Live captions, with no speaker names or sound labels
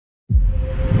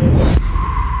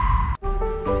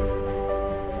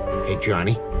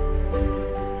Johnny.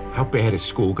 How bad is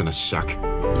school gonna suck?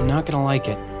 You're not gonna like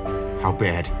it. How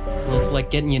bad? Well, it's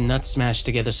like getting your nuts smashed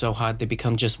together so hard they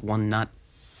become just one nut.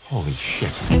 Holy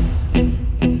shit.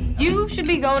 You should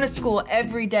be going to school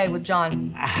every day with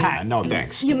John. No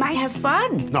thanks. You might have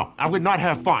fun. No, I would not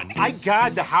have fun. I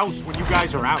guard the house when you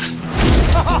guys are out.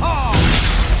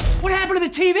 What happened to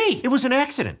the TV? It was an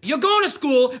accident. You're going to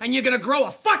school and you're gonna grow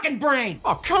a fucking brain.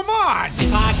 Oh, come on!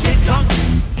 If I get drunk,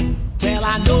 well,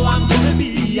 I know I'm gonna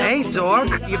be. Hey, dork,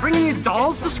 you bringing your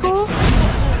dolls to school?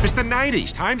 It's the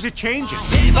 90s. Times are changing.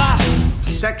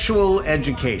 Sexual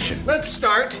education. Let's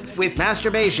start. With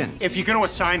masturbation. If you're gonna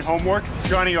assign homework,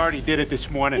 Johnny already did it this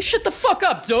morning. Hey, shut the fuck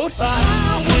up, dude!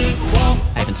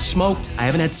 I haven't smoked, I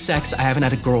haven't had sex, I haven't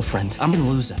had a girlfriend. I'm gonna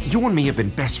lose it. You and me have been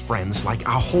best friends like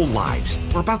our whole lives.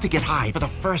 We're about to get high for the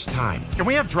first time. Can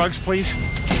we have drugs, please?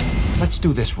 Let's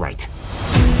do this right.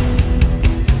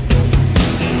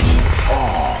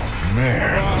 Oh,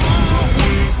 man.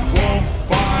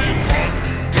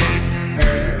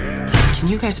 Can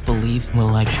you guys believe we're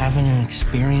like having an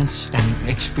experience and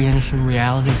experiencing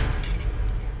reality?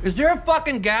 Is there a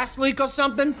fucking gas leak or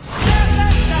something?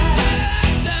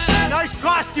 Nice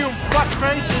costume,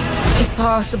 fuckface! It's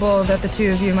possible that the two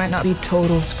of you might not be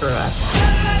total screw-ups.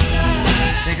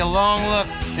 Take a long look.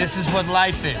 This is what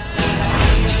life is.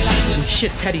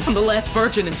 Shit, Teddy, I'm the last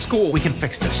virgin in school. We can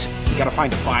fix this. We gotta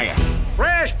find a buyer.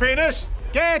 Fresh penis!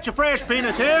 Get your fresh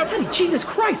penis here! Teddy, Jesus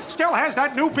Christ! Still has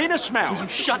that new penis smell. You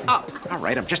shut up. All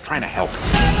right, I'm just trying to help.